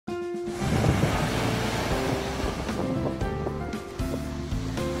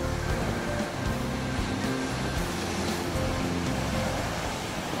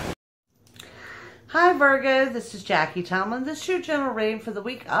Hi Virgo, this is Jackie Tomlin. This is your general reading for the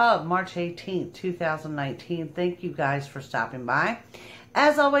week of March 18th, 2019. Thank you guys for stopping by.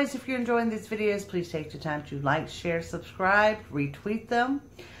 As always, if you're enjoying these videos, please take the time to like, share, subscribe, retweet them.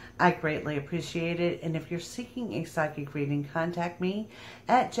 I greatly appreciate it. And if you're seeking a psychic reading, contact me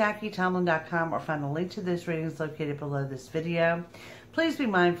at JackieTomlin.com or find a link to those readings located below this video. Please be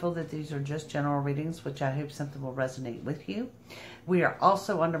mindful that these are just general readings, which I hope something will resonate with you. We are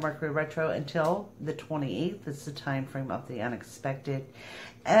also under Mercury Retro until the 28th. It's the time frame of the unexpected,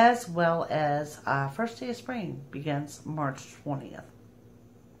 as well as first day of spring begins March 20th.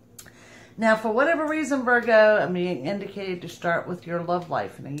 Now, for whatever reason, Virgo, I'm being indicated to start with your love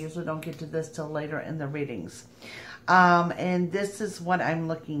life, and I usually don't get to this till later in the readings. And this is what I'm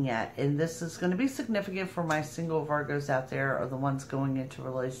looking at, and this is going to be significant for my single Virgos out there or the ones going into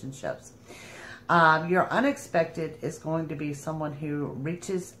relationships. Your unexpected is going to be someone who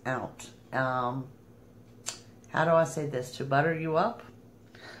reaches out. How do I say this? To butter you up.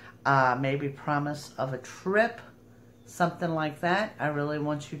 Maybe promise of a trip. Something like that. I really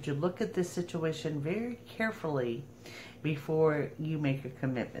want you to look at this situation very carefully before you make a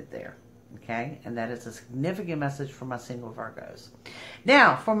commitment there. Okay? And that is a significant message for my single Virgos.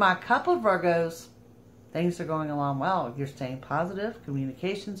 Now, for my couple Virgos, things are going along well. You're staying positive.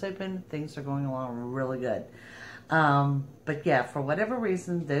 Communication's open. Things are going along really good. But yeah, for whatever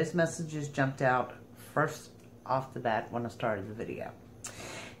reason, those messages jumped out first off the bat when I started the video.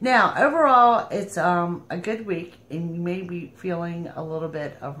 Now, overall, it's a good week, and you may be feeling a little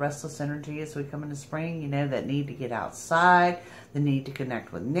bit of restless energy as we come into spring. You know, that need to get outside, the need to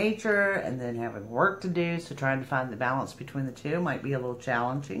connect with nature, and then having work to do, so trying to find the balance between the two might be a little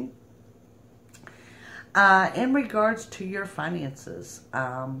challenging. In regards to your finances,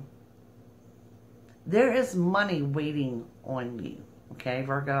 there is money waiting on you. Okay,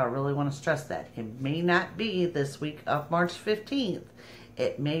 Virgo, I really want to stress that. It may not be this week of March 15th.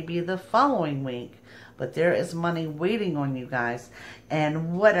 It may be the following week, but there is money waiting on you guys.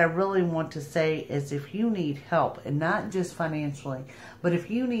 And what I really want to say is if you need help, and not just financially, but if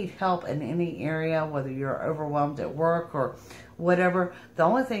you need help in any area, whether you're overwhelmed at work or whatever, the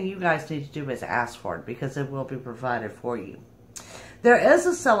only thing you guys need to do is ask for it, because it will be provided for you. There is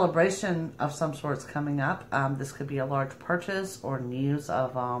a celebration of some sorts coming up. This could be a large purchase or news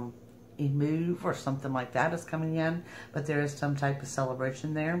of a move or something like that is coming in, but there is some type of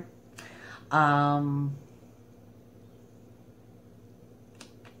celebration there.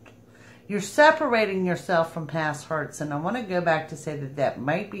 You're separating yourself from past hurts, and I want to go back to say that that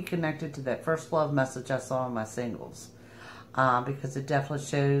might be connected to that first love message I saw in my singles, because it definitely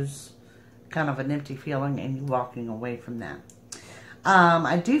shows kind of an empty feeling and you walking away from that.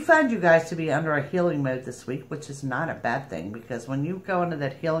 I do find you guys to be under a healing mode this week, which is not a bad thing, because when you go into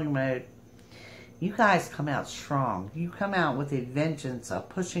that healing mode, you guys come out strong. You come out with a vengeance of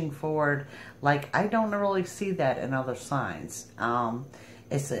pushing forward. Like, I don't really see that in other signs.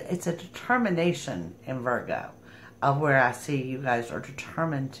 It's a determination in Virgo of where I see you guys are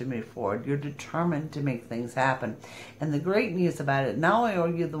determined to move forward. You're determined to make things happen. And the great news about it, not only are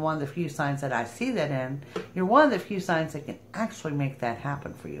you the one of the few signs that I see that in, you're one of the few signs that can actually make that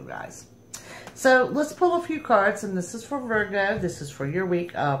happen for you guys. So let's pull a few cards, and this is for Virgo. This is for your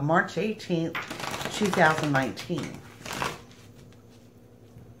week of March 18th, 2019.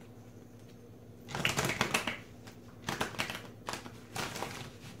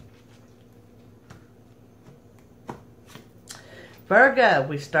 Virgo,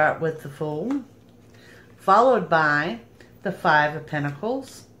 we start with the Fool, followed by the Five of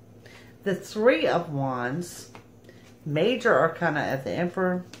Pentacles, the Three of Wands, Major Arcana of the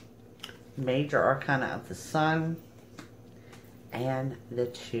Emperor, Major Arcana of the Sun, and the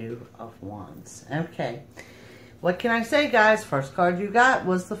Two of Wands. Okay, what can I say, guys? First card you got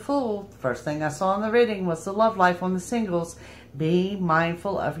was the Fool. First thing I saw in the reading was the love life on the singles. Be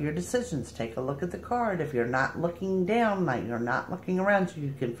mindful of your decisions. Take a look at the card. If you're not looking down, like you're not looking around you,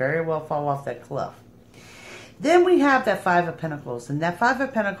 you can very well fall off that cliff. Then we have that Five of Pentacles. And that Five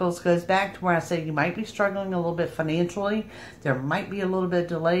of Pentacles goes back to where I say you might be struggling a little bit financially. There might be a little bit of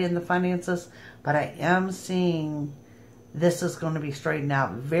delay in the finances. But I am seeing this is going to be straightened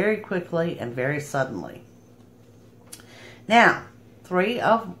out very quickly and very suddenly. Now,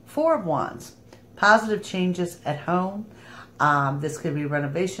 Four of Wands. Positive changes at home. This could be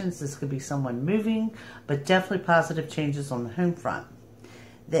renovations. This could be someone moving. But definitely positive changes on the home front.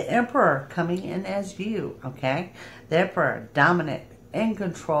 The Emperor coming in as you, okay? The Emperor, dominant, in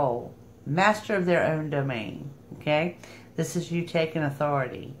control, master of their own domain, okay? This is you taking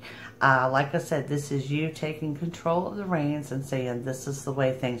authority. Like I said, this is you taking control of the reins and saying this is the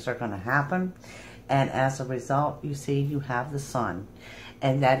way things are going to happen. And as a result, you see you have the sun.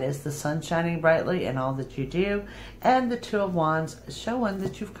 And that is the sun shining brightly in all that you do. And the Two of Wands showing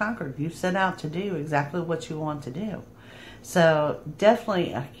that you've conquered. You set out to do exactly what you want to do. So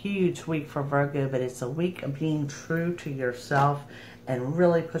definitely a huge week for Virgo, but it's a week of being true to yourself and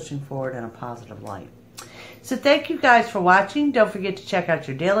really pushing forward in a positive light. So thank you guys for watching. Don't forget to check out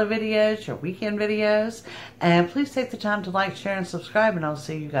your daily videos, your weekend videos, and please take the time to like, share, and subscribe, and I'll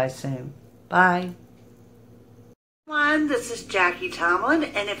see you guys soon. Bye. This is Jackie Tomlin,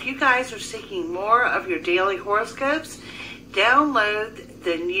 and if you guys are seeking more of your daily horoscopes, download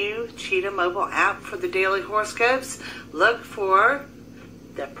the new Cheetah Mobile app for the daily horoscopes. Look for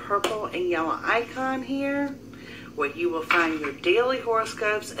the purple and yellow icon here, where you will find your daily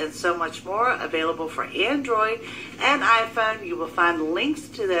horoscopes and so much more available for Android and iPhone. You will find links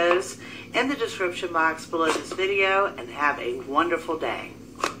to those in the description box below this video, and have a wonderful day.